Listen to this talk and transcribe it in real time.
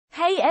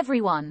Hey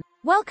everyone,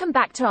 welcome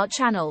back to our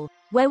channel,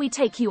 where we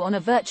take you on a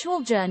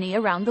virtual journey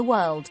around the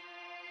world.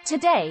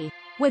 Today,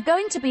 we're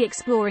going to be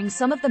exploring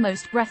some of the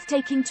most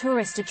breathtaking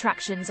tourist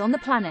attractions on the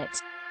planet.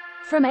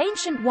 From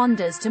ancient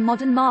wonders to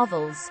modern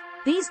marvels,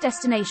 these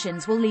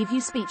destinations will leave you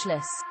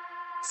speechless.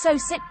 So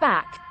sit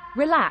back,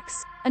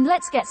 relax, and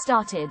let's get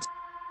started.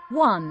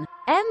 1.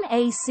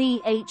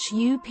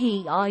 Machu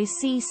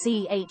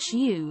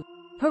Picchu,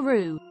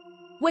 Peru.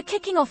 We're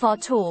kicking off our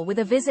tour with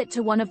a visit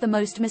to one of the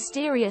most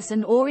mysterious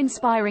and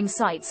awe-inspiring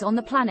sites on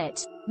the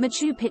planet,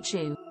 Machu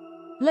Picchu.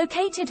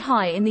 Located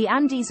high in the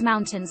Andes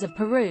Mountains of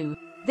Peru,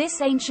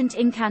 this ancient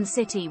Incan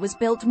city was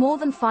built more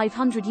than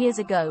 500 years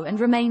ago and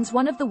remains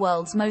one of the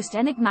world's most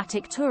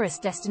enigmatic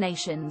tourist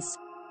destinations.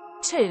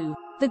 2.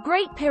 The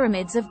Great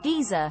Pyramids of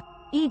Giza,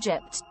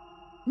 Egypt.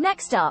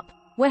 Next up,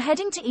 we're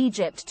heading to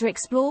Egypt to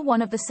explore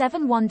one of the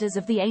 7 wonders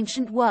of the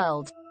ancient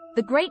world,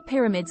 the Great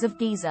Pyramids of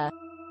Giza.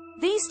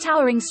 These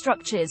towering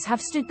structures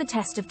have stood the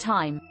test of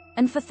time,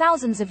 and for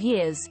thousands of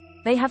years,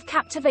 they have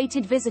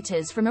captivated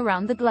visitors from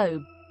around the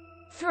globe.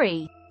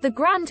 3. The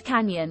Grand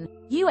Canyon,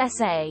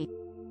 USA.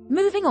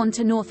 Moving on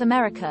to North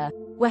America,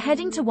 we're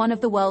heading to one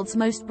of the world's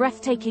most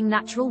breathtaking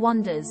natural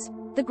wonders,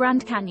 the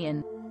Grand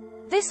Canyon.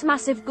 This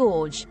massive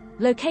gorge,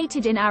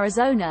 located in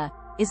Arizona,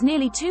 is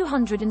nearly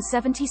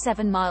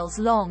 277 miles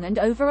long and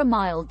over a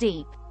mile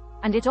deep,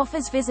 and it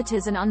offers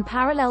visitors an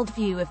unparalleled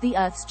view of the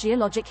Earth's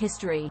geologic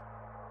history.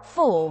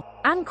 4.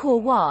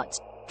 Angkor Wat,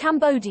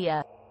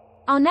 Cambodia.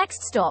 Our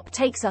next stop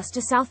takes us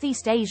to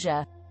Southeast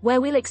Asia, where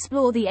we'll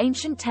explore the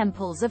ancient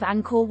temples of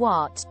Angkor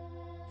Wat.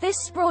 This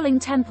sprawling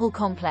temple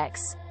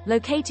complex,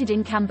 located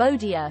in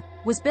Cambodia,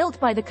 was built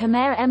by the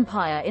Khmer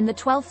Empire in the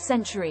 12th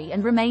century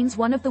and remains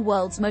one of the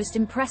world's most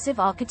impressive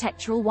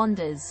architectural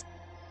wonders.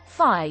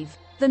 5.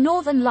 The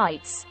Northern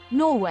Lights,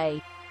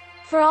 Norway.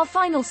 For our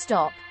final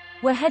stop,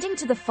 we're heading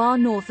to the far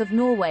north of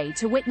Norway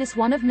to witness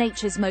one of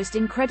nature's most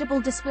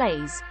incredible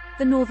displays,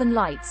 the Northern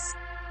Lights.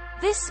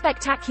 This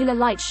spectacular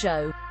light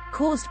show,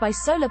 caused by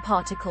solar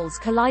particles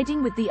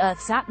colliding with the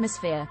Earth's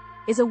atmosphere,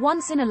 is a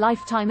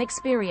once-in-a-lifetime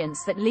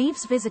experience that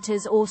leaves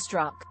visitors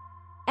awestruck.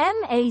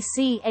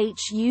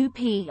 Machu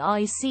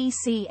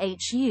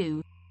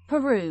Picchu,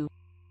 Peru.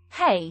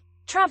 Hey,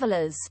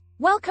 travelers,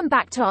 welcome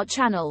back to our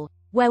channel,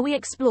 where we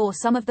explore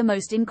some of the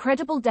most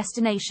incredible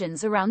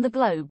destinations around the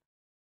globe.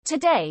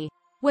 Today,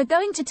 we're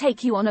going to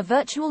take you on a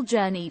virtual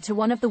journey to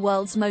one of the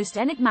world's most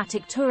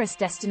enigmatic tourist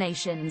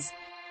destinations,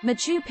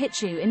 Machu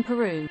Picchu in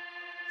Peru.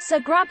 So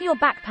grab your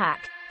backpack,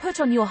 put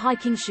on your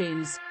hiking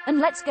shoes, and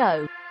let's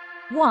go.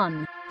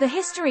 1. The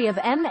history of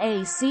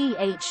Machu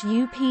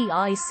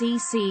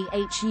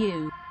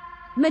Picchu.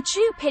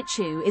 Machu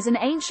Picchu is an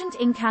ancient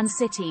Incan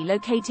city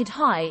located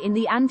high in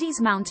the Andes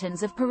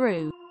Mountains of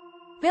Peru.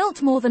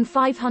 Built more than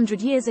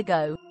 500 years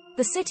ago,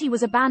 the city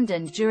was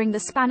abandoned during the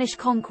Spanish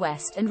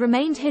conquest and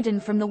remained hidden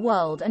from the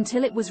world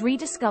until it was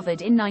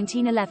rediscovered in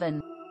 1911.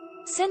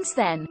 Since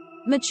then,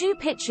 Machu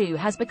Picchu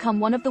has become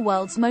one of the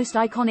world's most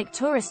iconic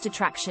tourist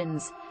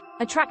attractions,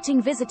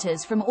 attracting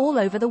visitors from all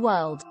over the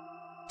world.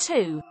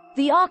 2.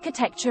 The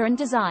architecture and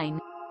design.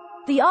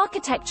 The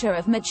architecture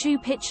of Machu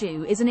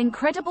Picchu is an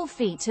incredible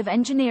feat of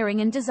engineering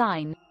and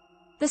design.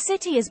 The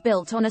city is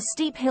built on a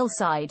steep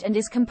hillside and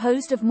is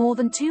composed of more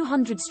than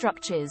 200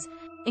 structures,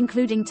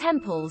 including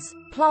temples,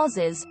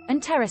 plazas,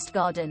 and terraced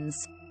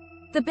gardens.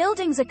 The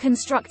buildings are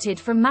constructed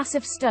from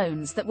massive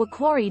stones that were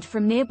quarried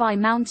from nearby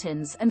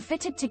mountains and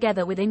fitted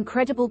together with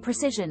incredible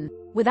precision,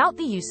 without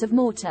the use of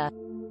mortar.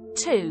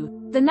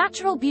 2. The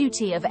natural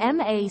beauty of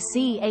Machu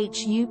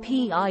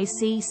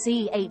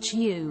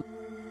Picchu.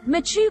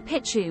 Machu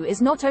Picchu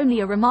is not only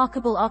a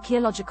remarkable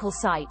archaeological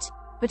site,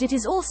 but it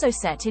is also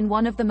set in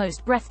one of the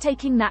most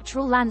breathtaking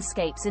natural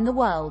landscapes in the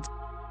world.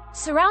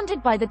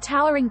 Surrounded by the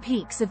towering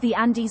peaks of the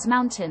Andes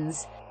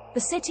Mountains, the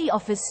city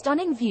offers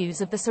stunning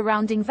views of the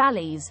surrounding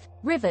valleys,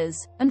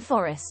 rivers, and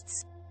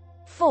forests.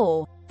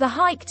 4. The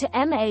hike to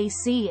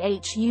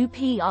Machu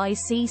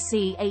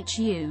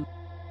Picchu.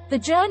 The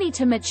journey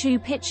to Machu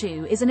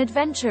Picchu is an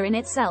adventure in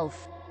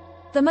itself.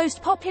 The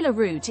most popular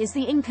route is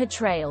the Inca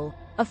Trail,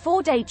 a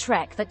 4-day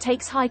trek that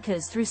takes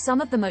hikers through some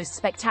of the most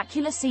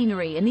spectacular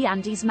scenery in the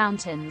Andes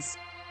Mountains.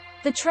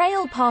 The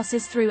trail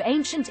passes through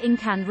ancient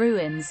Incan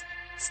ruins,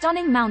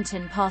 stunning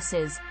mountain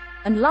passes,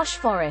 and lush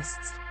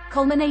forests,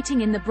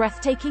 culminating in the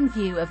breathtaking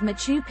view of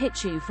Machu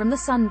Picchu from the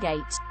Sun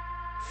Gate.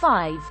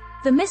 5.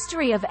 The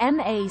mystery of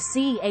Machu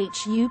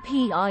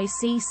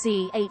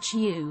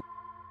Picchu.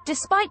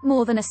 Despite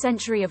more than a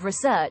century of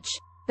research,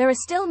 there are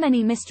still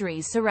many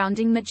mysteries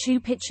surrounding Machu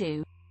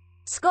Picchu.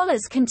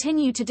 Scholars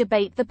continue to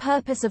debate the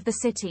purpose of the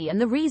city and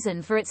the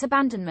reason for its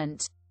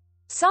abandonment.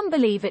 Some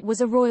believe it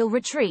was a royal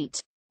retreat,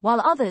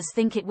 while others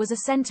think it was a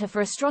center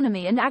for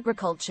astronomy and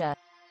agriculture.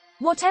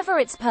 Whatever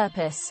its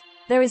purpose,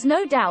 there is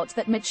no doubt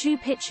that Machu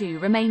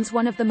Picchu remains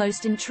one of the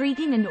most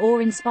intriguing and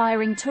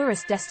awe-inspiring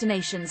tourist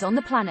destinations on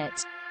the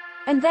planet.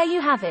 And there you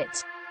have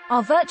it,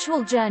 our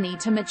virtual journey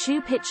to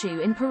Machu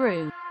Picchu in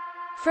Peru.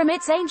 From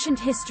its ancient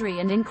history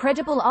and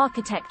incredible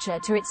architecture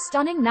to its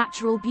stunning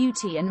natural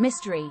beauty and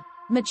mystery,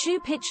 Machu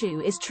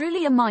Picchu is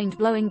truly a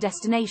mind-blowing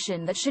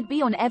destination that should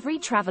be on every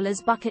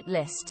traveler's bucket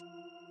list.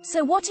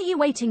 So what are you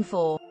waiting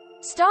for?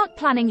 Start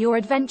planning your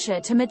adventure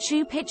to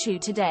Machu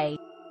Picchu today.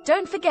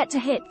 Don't forget to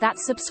hit that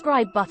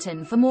subscribe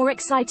button for more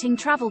exciting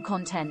travel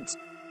content.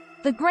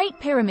 The Great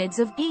Pyramids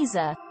of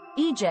Giza,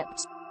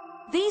 Egypt.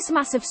 These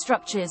massive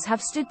structures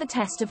have stood the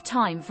test of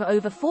time for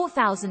over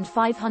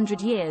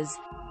 4,500 years,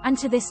 and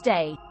to this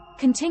day,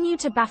 continue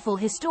to baffle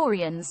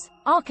historians,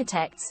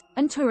 architects,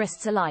 and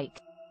tourists alike.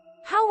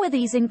 How were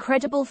these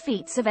incredible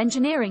feats of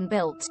engineering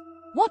built?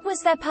 What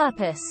was their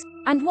purpose?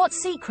 And what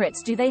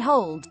secrets do they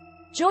hold?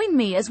 Join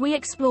me as we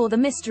explore the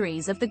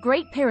mysteries of the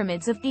Great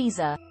Pyramids of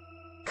Giza.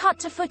 Cut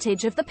to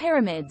footage of the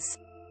pyramids.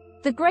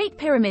 The Great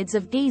Pyramids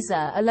of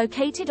Giza are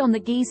located on the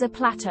Giza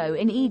Plateau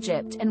in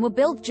Egypt and were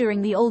built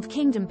during the Old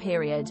Kingdom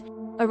period,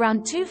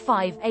 around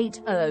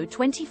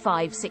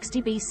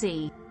 2580–2560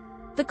 BC.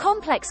 The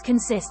complex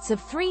consists of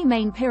three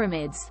main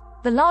pyramids,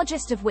 the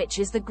largest of which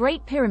is the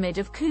Great Pyramid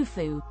of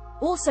Khufu,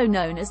 also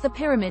known as the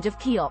Pyramid of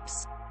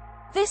Cheops.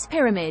 This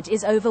pyramid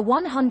is over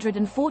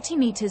 140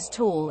 meters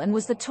tall and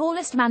was the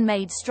tallest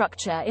man-made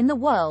structure in the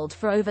world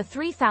for over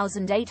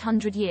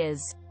 3,800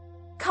 years.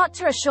 Cut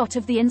to a shot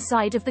of the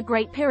inside of the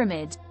Great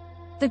Pyramid.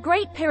 The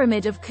Great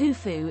Pyramid of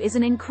Khufu is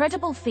an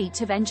incredible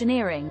feat of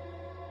engineering.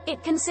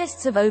 It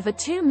consists of over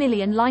 2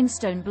 million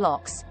limestone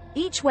blocks,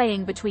 each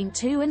weighing between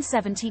 2 and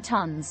 70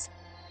 tons.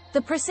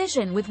 The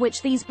precision with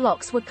which these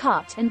blocks were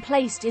cut and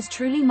placed is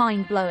truly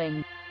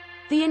mind-blowing.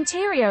 The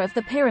interior of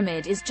the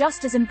pyramid is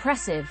just as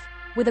impressive,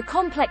 with a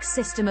complex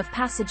system of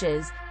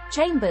passages,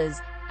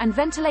 chambers, and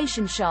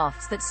ventilation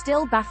shafts that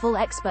still baffle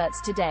experts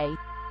today.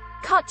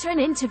 Cut to an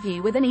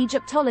interview with an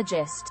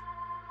Egyptologist.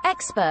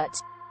 Expert: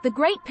 the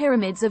Great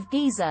Pyramids of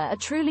Giza are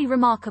truly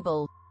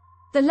remarkable.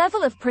 The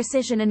level of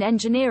precision and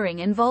engineering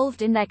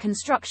involved in their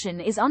construction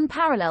is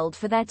unparalleled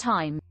for their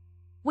time.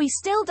 We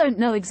still don't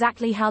know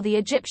exactly how the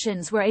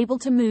Egyptians were able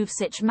to move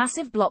such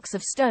massive blocks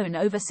of stone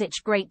over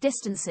such great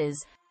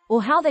distances,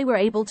 or how they were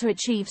able to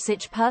achieve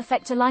such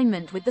perfect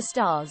alignment with the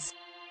stars.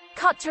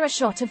 Cut to a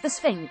shot of the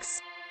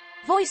Sphinx.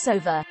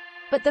 Voiceover: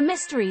 but the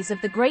mysteries of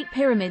the Great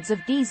Pyramids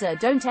of Giza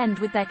don't end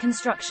with their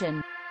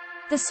construction.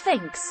 The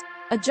Sphinx,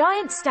 a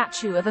giant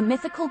statue of a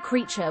mythical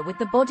creature with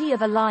the body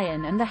of a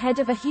lion and the head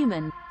of a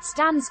human,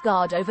 stands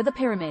guard over the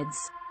pyramids.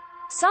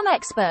 Some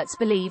experts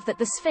believe that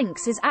the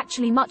Sphinx is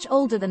actually much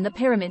older than the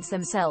pyramids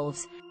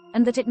themselves,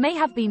 and that it may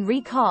have been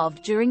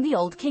recarved during the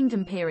Old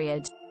Kingdom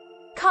period.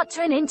 Cut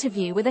to an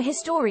interview with a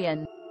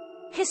historian.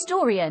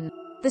 Historian: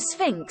 the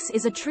Sphinx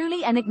is a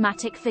truly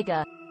enigmatic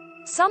figure.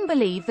 Some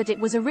believe that it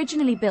was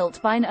originally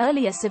built by an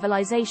earlier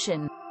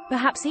civilization,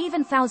 perhaps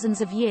even thousands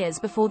of years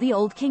before the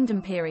Old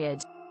Kingdom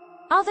period.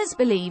 Others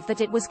believe that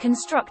it was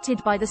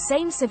constructed by the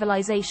same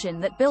civilization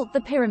that built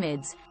the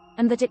pyramids,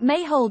 and that it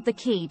may hold the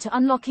key to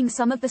unlocking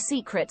some of the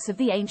secrets of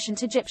the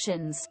ancient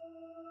Egyptians.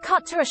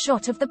 Cut to a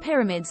shot of the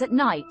pyramids at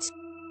night.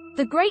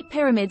 The Great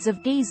Pyramids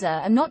of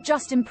Giza are not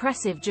just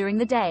impressive during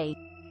the day.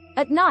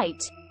 At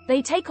night,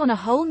 they take on a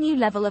whole new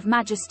level of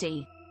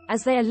majesty,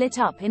 as they are lit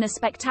up in a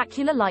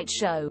spectacular light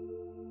show.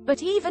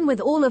 But even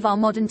with all of our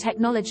modern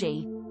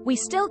technology, we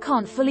still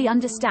can't fully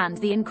understand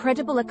the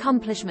incredible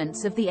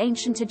accomplishments of the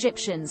ancient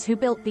Egyptians who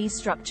built these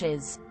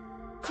structures.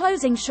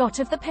 Closing shot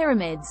of the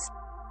pyramids.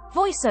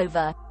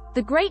 Voiceover: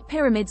 the Great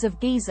Pyramids of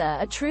Giza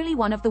are truly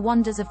one of the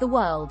wonders of the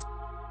world.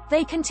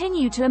 They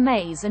continue to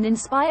amaze and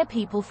inspire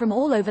people from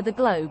all over the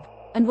globe,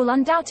 and will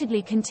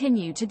undoubtedly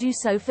continue to do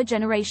so for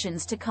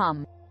generations to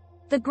come.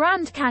 The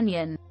Grand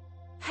Canyon.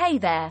 Hey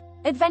there,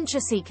 adventure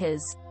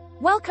seekers.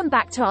 Welcome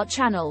back to our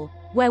channel,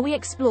 where we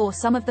explore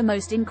some of the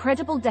most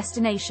incredible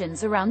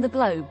destinations around the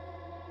globe.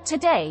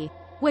 Today,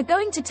 we're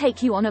going to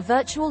take you on a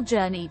virtual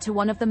journey to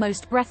one of the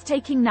most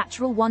breathtaking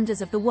natural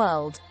wonders of the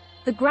world,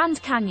 the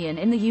Grand Canyon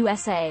in the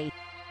USA.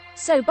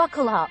 So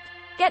buckle up,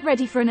 get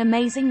ready for an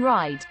amazing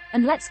ride,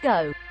 and let's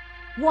go.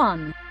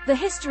 1. The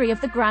history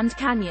of the Grand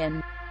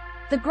Canyon.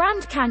 The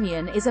Grand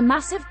Canyon is a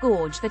massive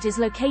gorge that is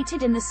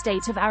located in the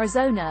state of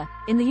Arizona,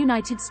 in the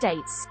United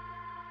States.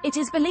 It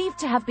is believed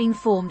to have been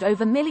formed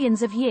over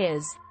millions of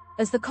years,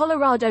 as the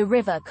Colorado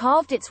River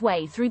carved its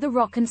way through the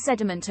rock and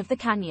sediment of the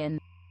canyon.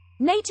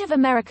 Native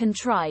American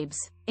tribes,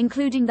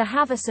 including the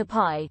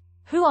Havasupai,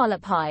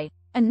 Hualapai,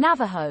 and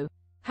Navajo,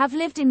 have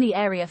lived in the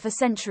area for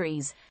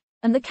centuries,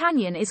 and the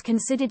canyon is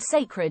considered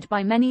sacred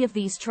by many of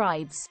these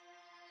tribes.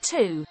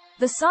 2.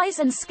 The size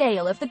and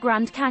scale of the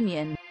Grand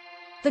Canyon.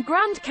 The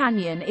Grand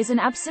Canyon is an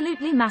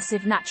absolutely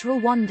massive natural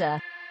wonder,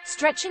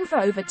 stretching for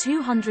over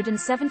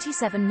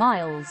 277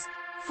 miles,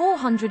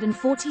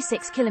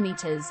 446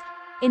 kilometers,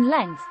 in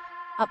length,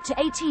 up to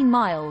 18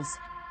 miles,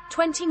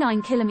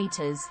 29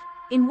 kilometers,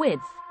 in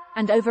width,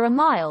 and over a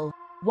mile,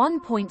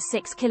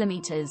 1.6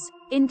 kilometers,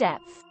 in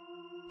depth.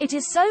 It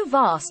is so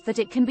vast that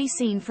it can be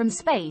seen from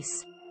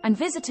space, and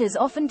visitors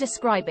often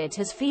describe it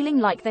as feeling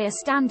like they are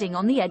standing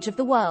on the edge of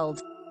the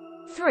world.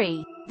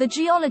 3. The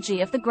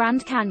geology of the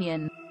Grand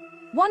Canyon.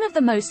 One of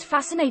the most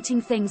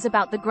fascinating things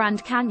about the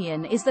Grand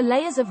Canyon is the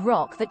layers of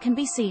rock that can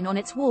be seen on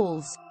its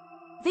walls.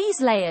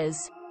 These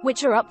layers,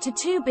 which are up to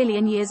 2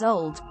 billion years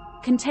old,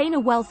 contain a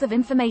wealth of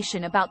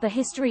information about the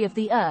history of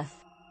the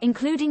Earth,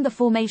 including the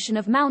formation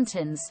of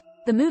mountains,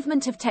 the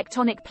movement of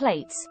tectonic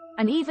plates,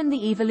 and even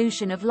the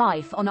evolution of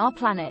life on our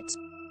planet.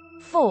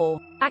 4.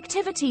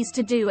 Activities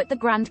to do at the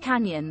Grand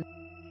Canyon.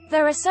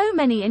 There are so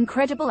many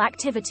incredible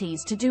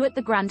activities to do at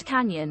the Grand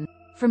Canyon,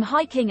 from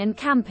hiking and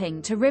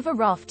camping to river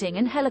rafting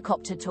and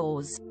helicopter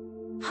tours.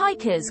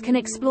 Hikers can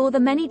explore the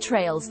many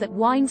trails that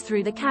wind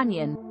through the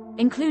canyon,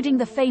 including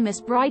the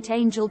famous Bright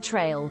Angel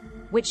Trail,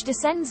 which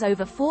descends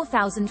over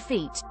 4,000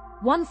 feet,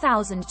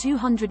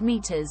 1,200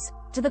 meters,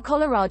 to the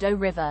Colorado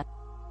River.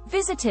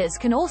 Visitors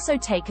can also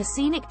take a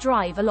scenic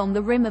drive along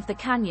the rim of the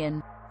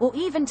canyon, or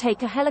even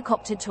take a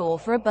helicopter tour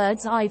for a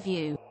bird's eye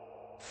view.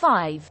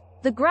 5.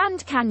 The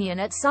Grand Canyon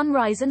at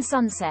sunrise and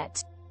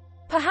sunset.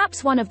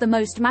 Perhaps one of the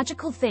most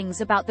magical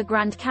things about the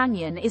Grand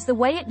Canyon is the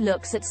way it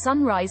looks at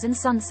sunrise and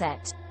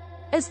sunset.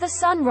 As the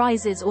sun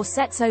rises or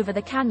sets over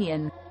the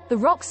canyon, the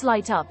rocks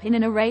light up in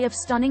an array of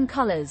stunning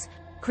colors,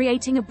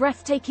 creating a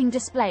breathtaking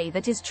display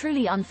that is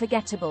truly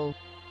unforgettable.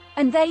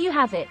 And there you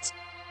have it,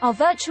 our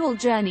virtual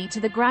journey to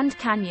the Grand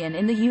Canyon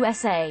in the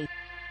USA.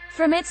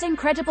 From its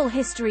incredible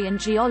history and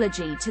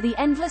geology to the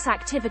endless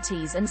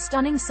activities and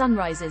stunning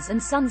sunrises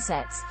and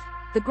sunsets,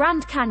 the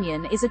Grand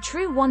Canyon is a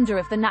true wonder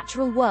of the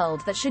natural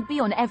world that should be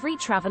on every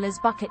traveler's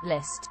bucket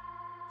list.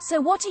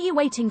 So what are you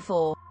waiting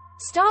for?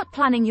 Start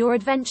planning your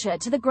adventure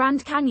to the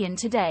Grand Canyon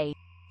today.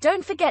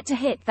 Don't forget to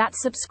hit that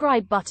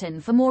subscribe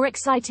button for more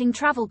exciting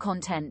travel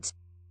content.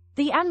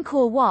 The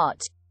Angkor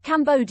Wat,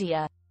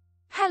 Cambodia.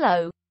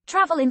 Hello,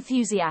 travel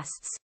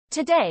enthusiasts.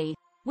 Today,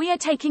 we are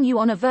taking you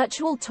on a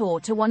virtual tour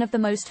to one of the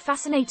most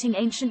fascinating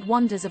ancient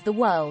wonders of the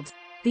world,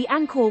 the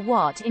Angkor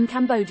Wat in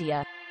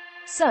Cambodia.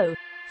 So,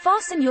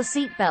 fasten your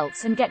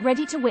seatbelts and get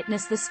ready to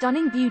witness the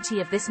stunning beauty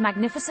of this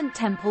magnificent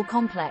temple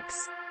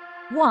complex.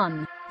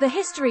 1. The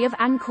history of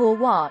Angkor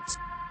Wat.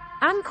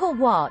 Angkor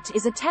Wat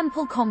is a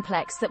temple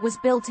complex that was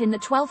built in the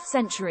 12th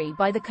century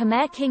by the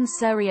Khmer king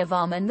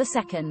Suryavarman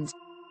II.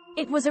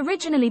 It was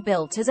originally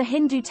built as a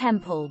Hindu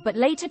temple but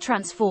later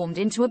transformed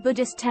into a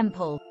Buddhist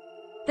temple.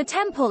 The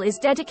temple is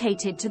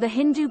dedicated to the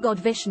Hindu god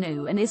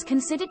Vishnu and is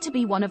considered to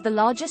be one of the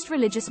largest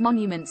religious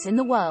monuments in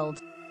the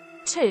world.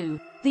 2.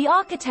 The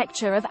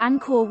architecture of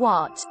Angkor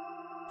Wat.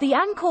 The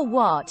Angkor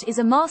Wat is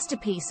a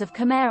masterpiece of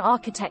Khmer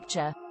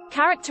architecture,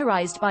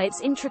 characterized by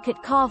its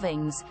intricate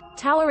carvings,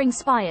 towering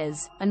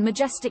spires, and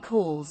majestic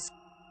halls.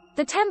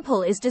 The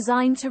temple is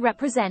designed to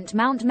represent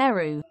Mount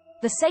Meru,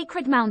 the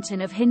sacred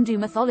mountain of Hindu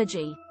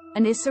mythology,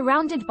 and is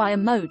surrounded by a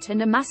moat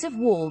and a massive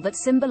wall that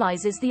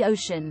symbolizes the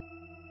ocean.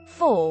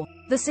 4.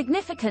 The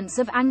significance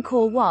of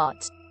Angkor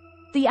Wat.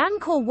 The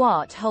Angkor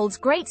Wat holds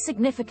great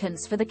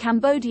significance for the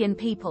Cambodian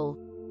people,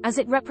 as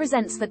it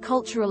represents the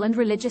cultural and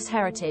religious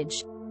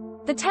heritage.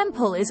 The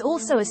temple is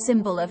also a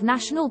symbol of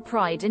national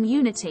pride and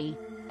unity,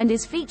 and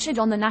is featured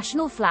on the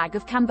national flag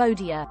of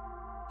Cambodia.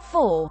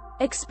 4.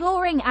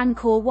 Exploring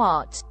Angkor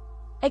Wat.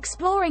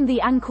 Exploring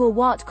the Angkor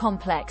Wat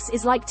complex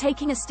is like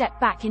taking a step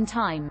back in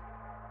time.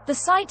 The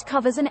site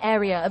covers an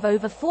area of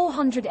over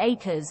 400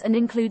 acres and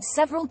includes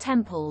several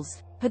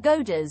temples,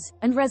 pagodas,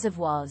 and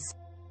reservoirs.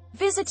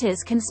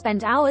 Visitors can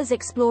spend hours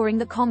exploring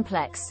the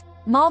complex,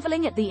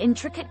 marveling at the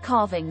intricate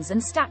carvings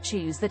and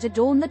statues that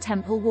adorn the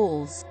temple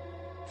walls.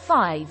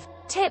 5.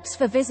 Tips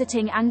for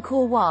visiting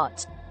Angkor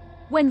Wat.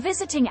 When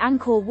visiting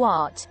Angkor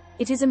Wat,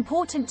 it is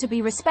important to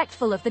be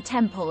respectful of the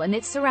temple and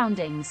its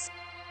surroundings.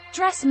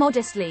 Dress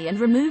modestly and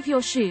remove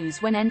your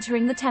shoes when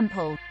entering the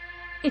temple.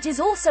 It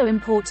is also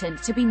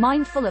important to be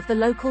mindful of the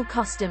local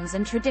customs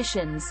and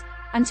traditions,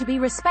 and to be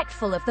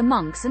respectful of the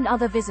monks and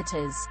other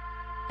visitors.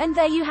 And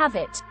there you have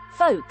it,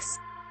 folks.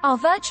 Our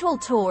virtual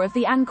tour of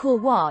the Angkor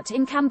Wat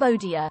in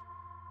Cambodia.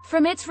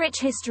 From its rich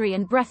history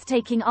and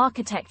breathtaking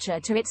architecture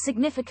to its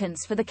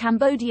significance for the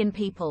Cambodian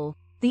people,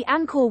 the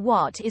Angkor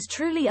Wat is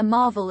truly a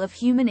marvel of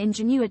human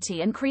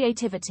ingenuity and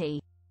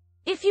creativity.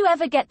 If you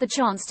ever get the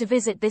chance to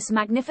visit this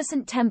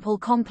magnificent temple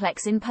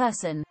complex in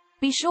person,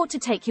 be sure to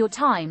take your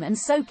time and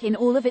soak in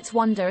all of its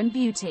wonder and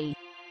beauty.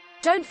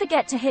 Don't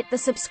forget to hit the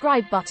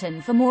subscribe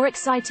button for more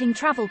exciting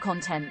travel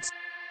content.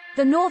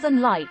 The Northern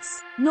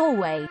Lights,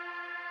 Norway.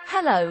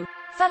 Hello,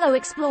 fellow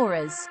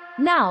explorers.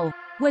 Now,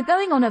 we're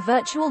going on a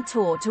virtual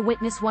tour to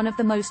witness one of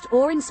the most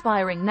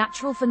awe-inspiring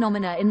natural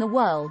phenomena in the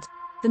world,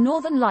 the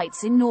Northern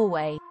Lights in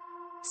Norway.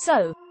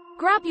 So,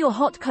 grab your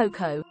hot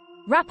cocoa,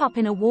 wrap up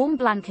in a warm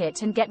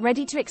blanket and get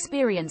ready to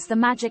experience the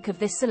magic of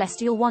this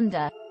celestial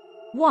wonder.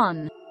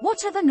 1.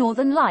 What are the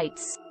Northern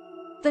Lights?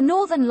 The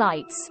Northern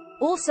Lights,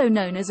 also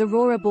known as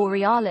Aurora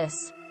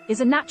Borealis,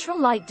 is a natural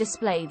light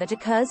display that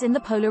occurs in the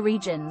polar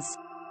regions.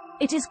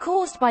 It is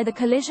caused by the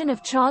collision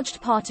of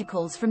charged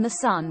particles from the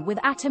sun with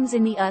atoms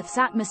in the Earth's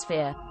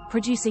atmosphere,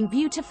 producing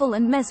beautiful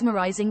and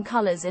mesmerizing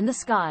colors in the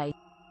sky.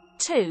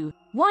 2.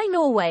 Why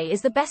Norway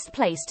is the best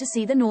place to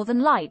see the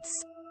Northern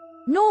Lights?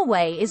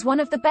 Norway is one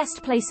of the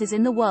best places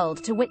in the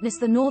world to witness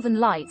the Northern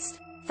Lights,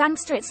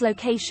 thanks to its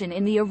location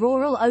in the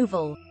auroral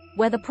oval,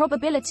 where the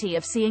probability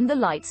of seeing the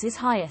lights is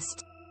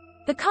highest.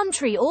 The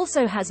country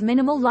also has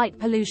minimal light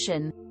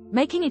pollution,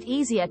 making it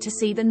easier to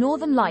see the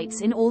Northern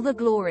Lights in all their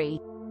glory.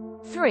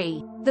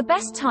 3. The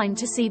best time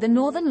to see the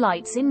northern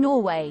lights in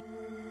Norway.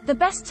 The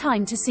best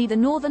time to see the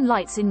northern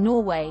lights in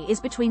Norway is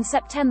between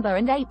September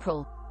and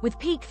April, with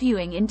peak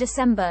viewing in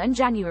December and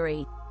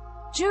January.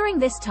 During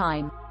this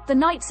time, the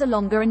nights are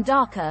longer and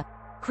darker,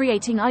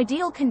 creating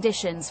ideal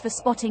conditions for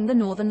spotting the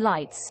northern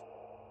lights.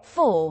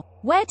 4.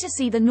 Where to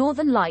see the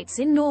northern lights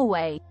in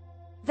Norway.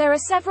 There are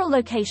several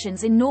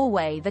locations in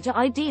Norway that are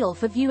ideal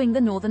for viewing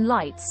the northern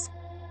lights.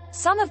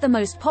 Some of the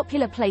most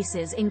popular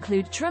places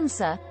include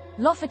Tromsø,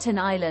 Lofoten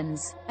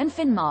Islands, and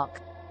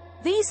Finnmark.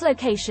 These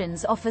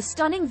locations offer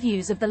stunning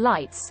views of the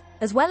lights,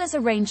 as well as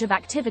a range of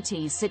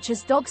activities such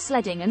as dog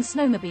sledding and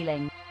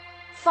snowmobiling.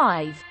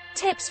 5.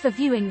 Tips for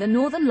viewing the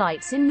northern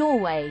lights in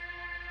Norway.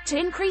 To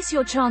increase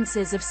your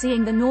chances of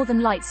seeing the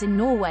northern lights in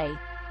Norway,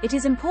 it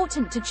is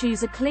important to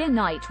choose a clear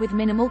night with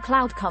minimal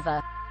cloud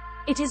cover.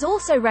 It is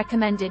also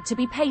recommended to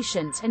be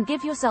patient and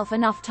give yourself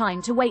enough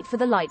time to wait for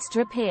the lights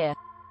to appear.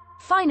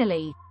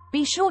 Finally,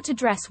 be sure to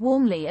dress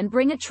warmly and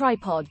bring a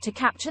tripod to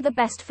capture the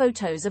best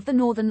photos of the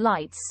northern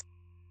lights.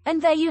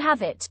 And there you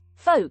have it,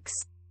 folks.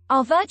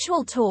 Our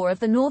virtual tour of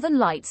the northern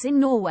lights in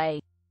Norway.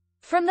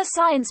 From the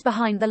science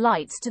behind the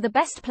lights to the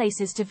best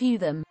places to view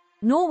them,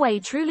 Norway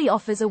truly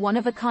offers a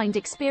one-of-a-kind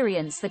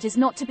experience that is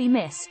not to be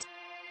missed.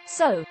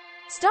 So,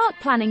 start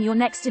planning your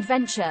next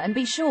adventure and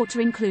be sure to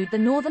include the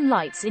northern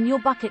lights in your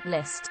bucket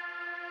list.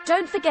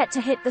 Don't forget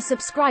to hit the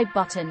subscribe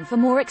button for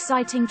more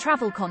exciting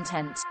travel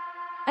content.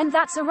 And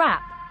that's a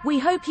wrap. We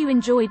hope you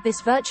enjoyed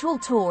this virtual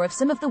tour of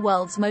some of the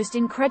world's most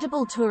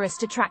incredible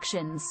tourist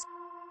attractions.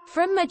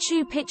 From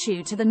Machu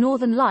Picchu to the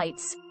Northern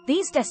Lights,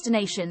 these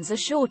destinations are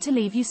sure to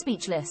leave you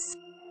speechless.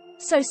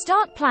 So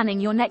start planning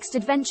your next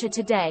adventure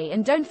today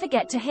and don't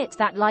forget to hit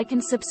that like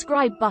and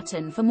subscribe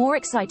button for more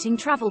exciting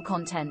travel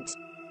content.